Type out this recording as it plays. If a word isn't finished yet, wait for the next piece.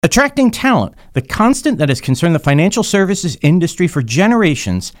Attracting talent, the constant that has concerned the financial services industry for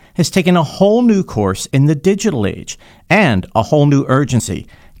generations, has taken a whole new course in the digital age and a whole new urgency.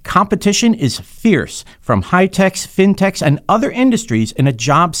 Competition is fierce from high-techs, fintechs, and other industries in a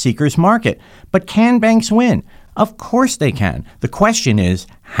job seeker's market. But can banks win? Of course they can. The question is,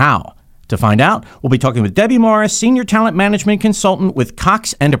 how? To find out, we'll be talking with Debbie Morris, Senior Talent Management Consultant with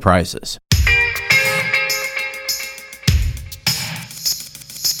Cox Enterprises.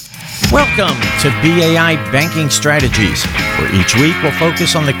 Welcome to BAI Banking Strategies, where each week we'll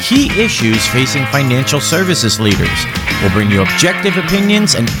focus on the key issues facing financial services leaders. We'll bring you objective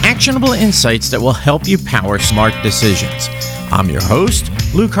opinions and actionable insights that will help you power smart decisions. I'm your host,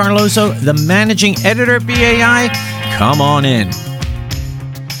 Lou Carlozo, the Managing Editor at BAI. Come on in.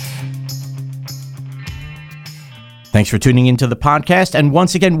 Thanks for tuning into the podcast. And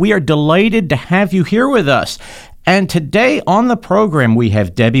once again, we are delighted to have you here with us. And today on the program, we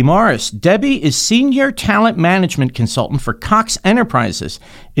have Debbie Morris. Debbie is Senior Talent Management Consultant for Cox Enterprises.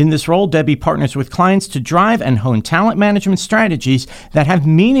 In this role, Debbie partners with clients to drive and hone talent management strategies that have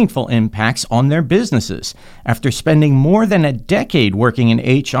meaningful impacts on their businesses. After spending more than a decade working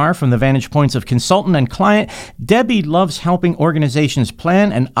in HR from the vantage points of consultant and client, Debbie loves helping organizations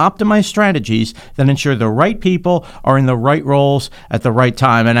plan and optimize strategies that ensure the right people are in the right roles at the right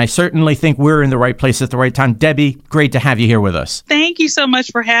time. And I certainly think we're in the right place at the right time. Debbie, great to have you here with us. Thank you so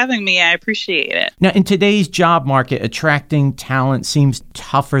much for having me. I appreciate it. Now, in today's job market, attracting talent seems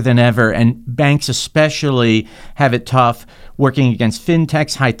tougher than ever, and banks especially have it tough working against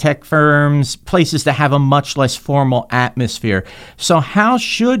fintechs, high-tech firms, places that have a much less formal atmosphere. So how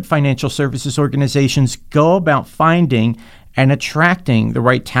should financial services organizations go about finding and attracting the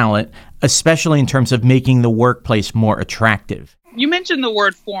right talent, especially in terms of making the workplace more attractive? You mentioned the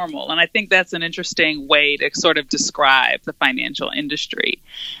word formal, and I think that's an interesting way to sort of describe the financial industry.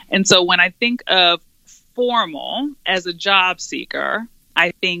 And so when I think of formal as a job seeker,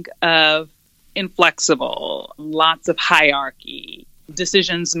 I think of inflexible, lots of hierarchy,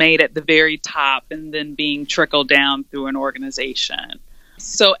 decisions made at the very top and then being trickled down through an organization.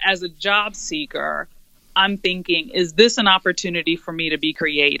 So as a job seeker, I'm thinking, is this an opportunity for me to be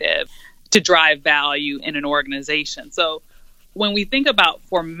creative, to drive value in an organization? So when we think about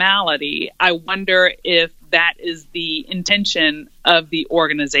formality, I wonder if that is the intention of the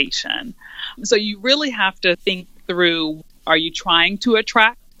organization. So you really have to think through, are you trying to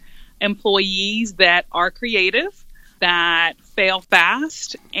attract employees that are creative, that fail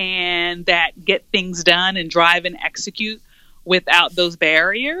fast, and that get things done and drive and execute without those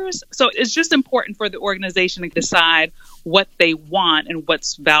barriers? So it's just important for the organization to decide what they want and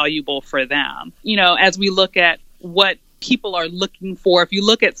what's valuable for them. You know, as we look at what people are looking for, if you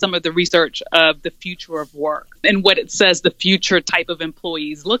look at some of the research of the future of work and what it says the future type of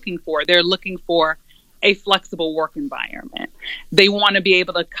employees looking for, they're looking for a flexible work environment. They want to be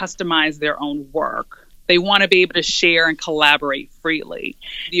able to customize their own work. They want to be able to share and collaborate freely.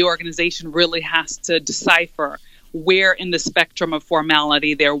 The organization really has to decipher where in the spectrum of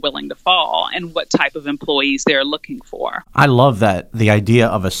formality they're willing to fall and what type of employees they're looking for. I love that, the idea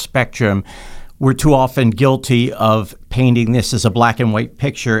of a spectrum. We're too often guilty of painting this as a black and white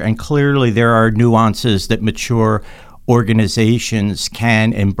picture, and clearly there are nuances that mature organizations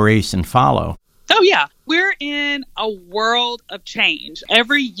can embrace and follow. Oh, yeah. We're in a world of change.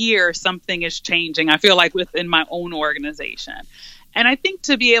 Every year, something is changing, I feel like, within my own organization. And I think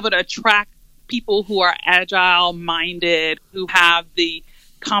to be able to attract people who are agile-minded, who have the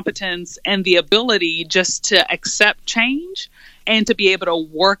competence and the ability just to accept change and to be able to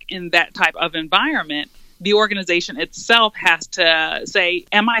work in that type of environment, the organization itself has to say,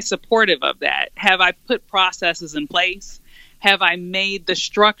 am I supportive of that? Have I put processes in place? Have I made the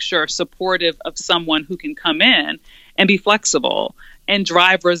structure supportive of someone who can come in and be flexible and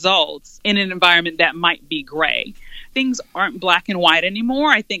drive results in an environment that might be gray? Things aren't black and white anymore.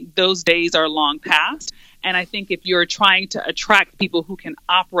 I think those days are long past. And I think if you're trying to attract people who can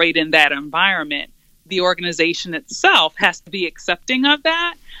operate in that environment, the organization itself has to be accepting of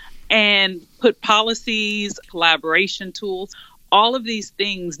that and put policies, collaboration tools. All of these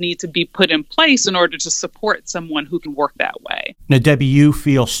things need to be put in place in order to support someone who can work that way. Now, Debbie, you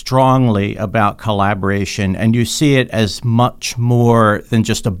feel strongly about collaboration, and you see it as much more than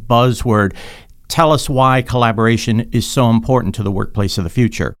just a buzzword. Tell us why collaboration is so important to the workplace of the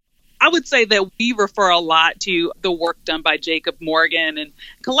future. I would say that we refer a lot to the work done by Jacob Morgan, and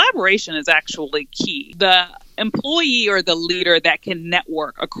collaboration is actually key. The employee or the leader that can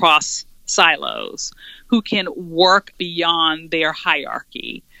network across silos, who can work beyond their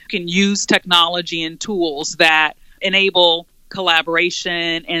hierarchy, can use technology and tools that enable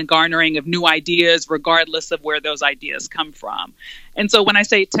collaboration and garnering of new ideas, regardless of where those ideas come from. And so when I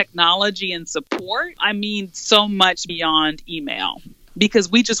say technology and support, I mean so much beyond email, because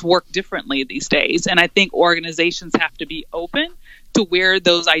we just work differently these days. And I think organizations have to be open to where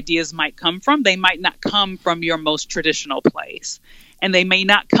those ideas might come from. They might not come from your most traditional place, and they may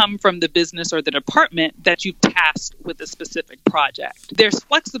not come from the business or the department that you've tasked with a specific project. There's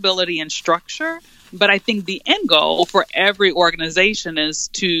flexibility and structure, but I think the end goal for every organization is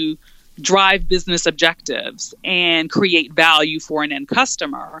to drive business objectives and create value for an end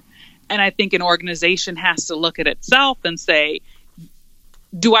customer. And I think an organization has to look at itself and say,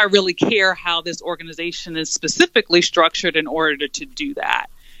 do I really care how this organization is specifically structured in order to do that?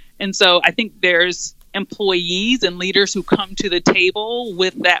 And so I think there's employees and leaders who come to the table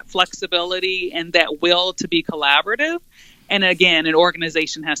with that flexibility and that will to be collaborative. And again, an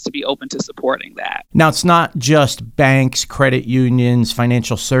organization has to be open to supporting that. Now, it's not just banks, credit unions,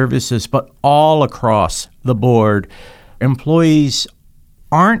 financial services, but all across the board. Employees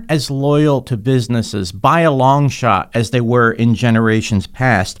aren't as loyal to businesses by a long shot as they were in generations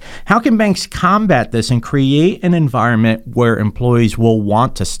past. How can banks combat this and create an environment where employees will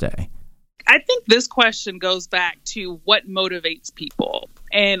want to stay? I think this question goes back to what motivates people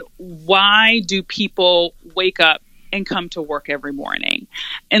and why do people wake up and come to work every morning.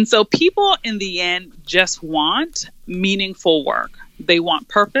 And so people in the end just want meaningful work. They want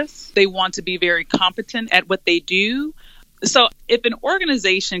purpose. They want to be very competent at what they do. So if an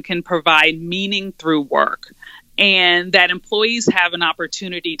organization can provide meaning through work, and that employees have an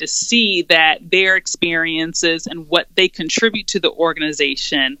opportunity to see that their experiences and what they contribute to the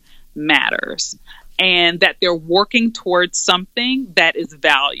organization matters, and that they're working towards something that is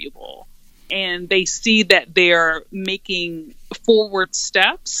valuable, and they see that they're making forward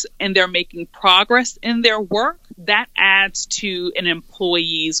steps and they're making progress in their work, that adds to an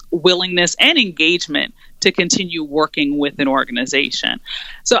employee's willingness and engagement to continue working with an organization.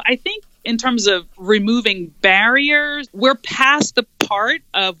 So I think in terms of removing barriers, we're past the part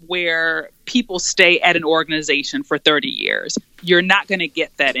of where people stay at an organization for 30 years. You're not going to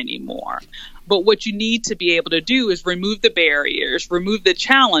get that anymore. But what you need to be able to do is remove the barriers, remove the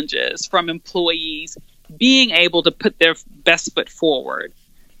challenges from employees being able to put their best foot forward.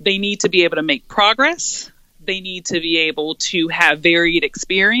 They need to be able to make progress. They need to be able to have varied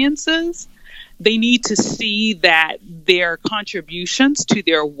experiences. They need to see that their contributions to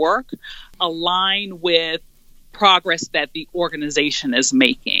their work align with progress that the organization is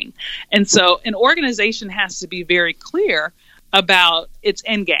making. And so an organization has to be very clear about its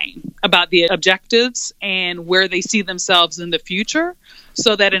end game, about the objectives and where they see themselves in the future,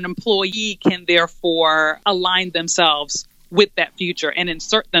 so that an employee can therefore align themselves with that future and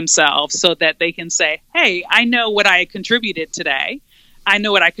insert themselves so that they can say, hey, I know what I contributed today. I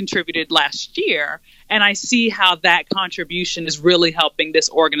know what I contributed last year, and I see how that contribution is really helping this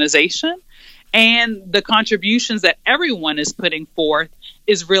organization. And the contributions that everyone is putting forth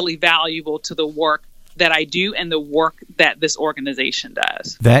is really valuable to the work that I do and the work that this organization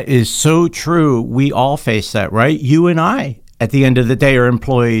does. That is so true. We all face that, right? You and I, at the end of the day, are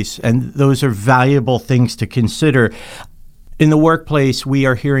employees, and those are valuable things to consider. In the workplace, we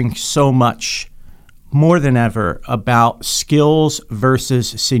are hearing so much more than ever about skills versus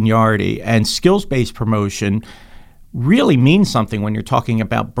seniority, and skills-based promotion really means something when you're talking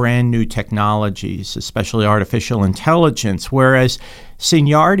about brand new technologies, especially artificial intelligence, whereas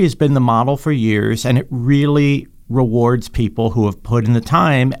seniority has been the model for years, and it really rewards people who have put in the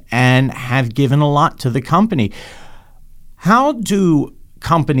time and have given a lot to the company. How do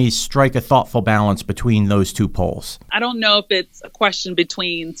companies strike a thoughtful balance between those two poles? I don't know if it's a question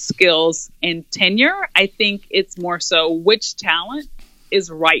between skills and tenure. I think it's more so which talent is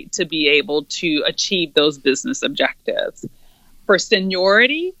right to be able to achieve those business objectives. For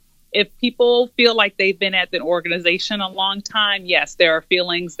seniority, if people feel like they've been at the organization a long time, yes, there are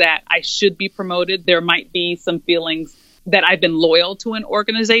feelings that I should be promoted. There might be some feelings that I've been loyal to an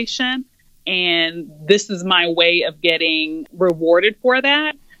organization, and this is my way of getting rewarded for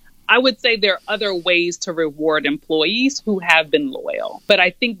that. I would say there are other ways to reward employees who have been loyal. But I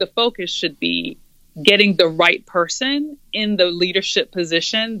think the focus should be getting the right person in the leadership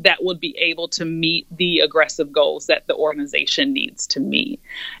position that would be able to meet the aggressive goals that the organization needs to meet.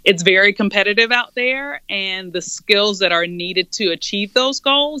 It's very competitive out there, and the skills that are needed to achieve those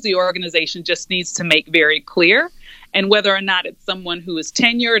goals, the organization just needs to make very clear. And whether or not it's someone who is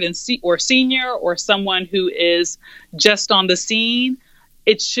tenured or senior or someone who is just on the scene,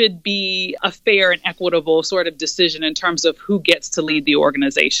 it should be a fair and equitable sort of decision in terms of who gets to lead the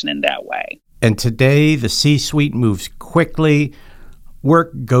organization in that way. And today, the C-suite moves quickly.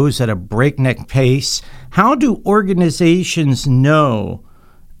 Work goes at a breakneck pace. How do organizations know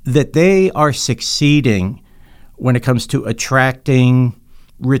that they are succeeding when it comes to attracting,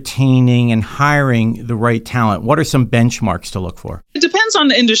 retaining, and hiring the right talent? What are some benchmarks to look for? It depends on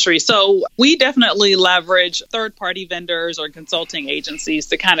the industry. So we definitely leverage third-party vendors or consulting agencies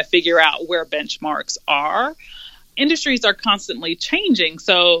to kind of figure out where benchmarks are. Industries are constantly changing,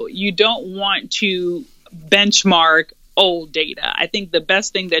 so you don't want to benchmark old data. I think the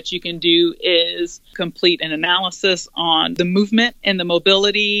best thing that you can do is complete an analysis on the movement and the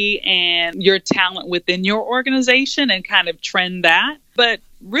mobility and your talent within your organization and kind of trend that. But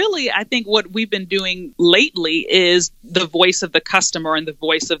really, I think what we've been doing lately is the voice of the customer and the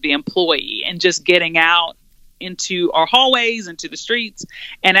voice of the employee, and just getting out into our hallways, into the streets,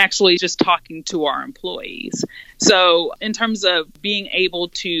 and actually just talking to our employees. So in terms of being able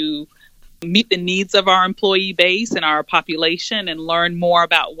to meet the needs of our employee base and our population and learn more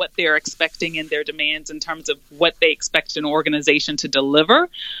about what they're expecting and their demands in terms of what they expect an organization to deliver,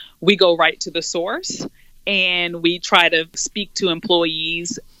 we go right to the source and we try to speak to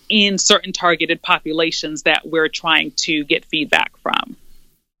employees in certain targeted populations that we're trying to get feedback from.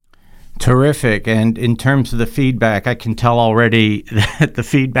 Terrific. And in terms of the feedback, I can tell already that the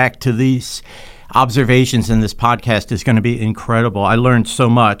feedback to these observations in this podcast is going to be incredible. I learned so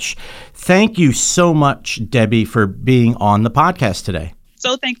much. Thank you so much, Debbie, for being on the podcast today.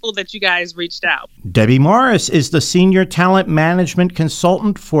 So thankful that you guys reached out. Debbie Morris is the Senior Talent Management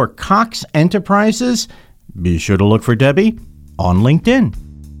Consultant for Cox Enterprises. Be sure to look for Debbie on LinkedIn.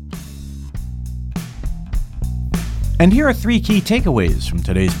 And here are 3 key takeaways from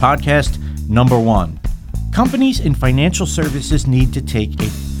today's podcast. Number 1, companies in financial services need to take a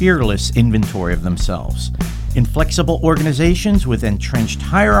fearless inventory of themselves. Inflexible organizations with entrenched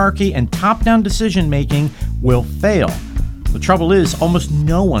hierarchy and top-down decision-making will fail. The trouble is, almost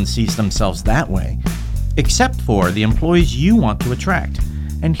no one sees themselves that way, except for the employees you want to attract.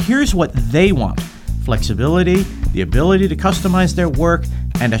 And here's what they want: flexibility, the ability to customize their work,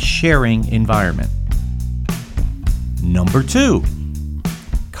 and a sharing environment. Number 2,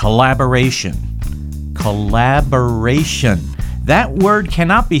 collaboration. Collaboration. That word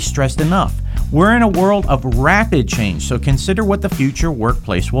cannot be stressed enough. We're in a world of rapid change, so consider what the future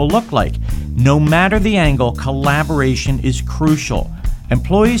workplace will look like. No matter the angle, collaboration is crucial.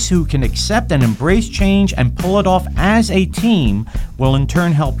 Employees who can accept and embrace change and pull it off as a team will in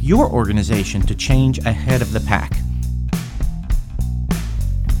turn help your organization to change ahead of the pack.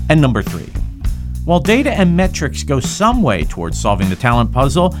 And number 3, while data and metrics go some way towards solving the talent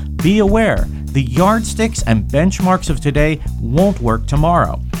puzzle, be aware the yardsticks and benchmarks of today won't work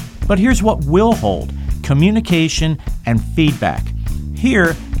tomorrow. But here's what will hold: communication and feedback.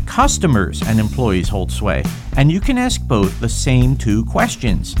 Here, customers and employees hold sway, and you can ask both the same 2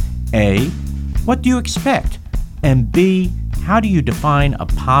 questions. A, what do you expect? And B, how do you define a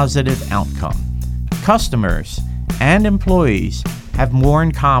positive outcome? Customers and employees have more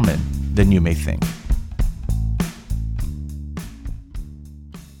in common than you may think.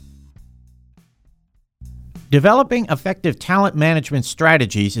 Developing effective talent management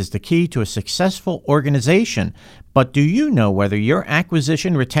strategies is the key to a successful organization. But do you know whether your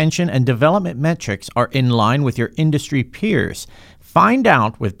acquisition, retention, and development metrics are in line with your industry peers? Find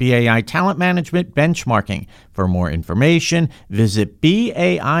out with BAI Talent Management Benchmarking. For more information, visit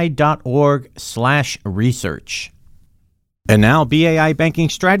bai.org/research. And now BAI Banking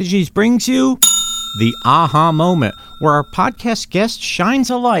Strategies brings you the aha moment, where our podcast guest shines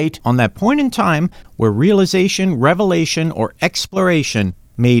a light on that point in time where realization, revelation, or exploration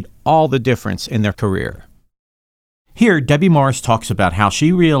made all the difference in their career. Here, Debbie Morris talks about how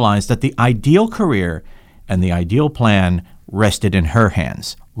she realized that the ideal career and the ideal plan rested in her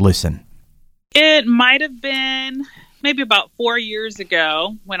hands. Listen. It might have been maybe about 4 years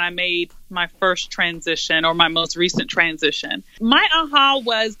ago when I made my first transition, or my most recent transition. My aha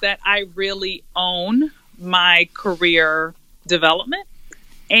was that I really own my career development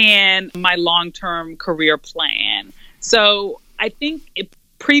and my long-term career plan. So I think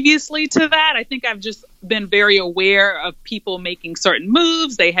previously to that, I think I've just been very aware of people making certain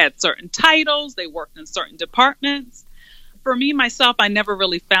moves. They had certain titles. They worked in certain departments. For me, myself, I never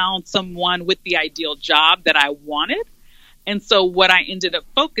really found someone with the ideal job that I wanted. And so what I ended up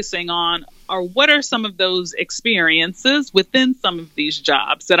focusing on are what are some of those experiences within some of these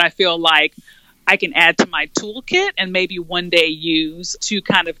jobs that I feel like I can add to my toolkit and maybe one day use to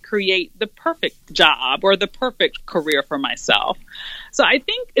kind of create the perfect job or the perfect career for myself. So I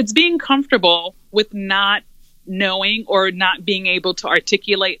think it's being comfortable with not knowing or not being able to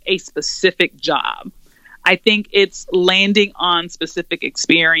articulate a specific job. I think it's landing on specific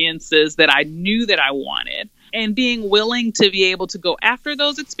experiences that I knew that I wanted and being willing to be able to go after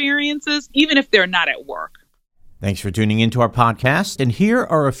those experiences, even if they're not at work. Thanks for tuning into our podcast. And here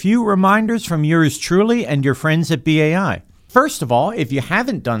are a few reminders from yours truly and your friends at BAI. First of all, if you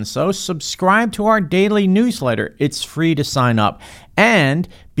haven't done so, subscribe to our daily newsletter. It's free to sign up. And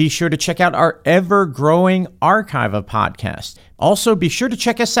be sure to check out our ever-growing archive of podcasts. Also, be sure to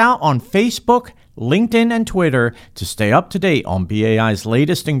check us out on Facebook, LinkedIn, and Twitter to stay up to date on BAI's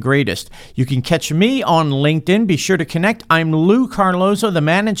latest and greatest. You can catch me on LinkedIn. Be sure to connect. I'm Lou Carlozo, the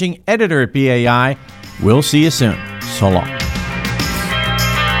managing editor at BAI. We'll see you soon. So long.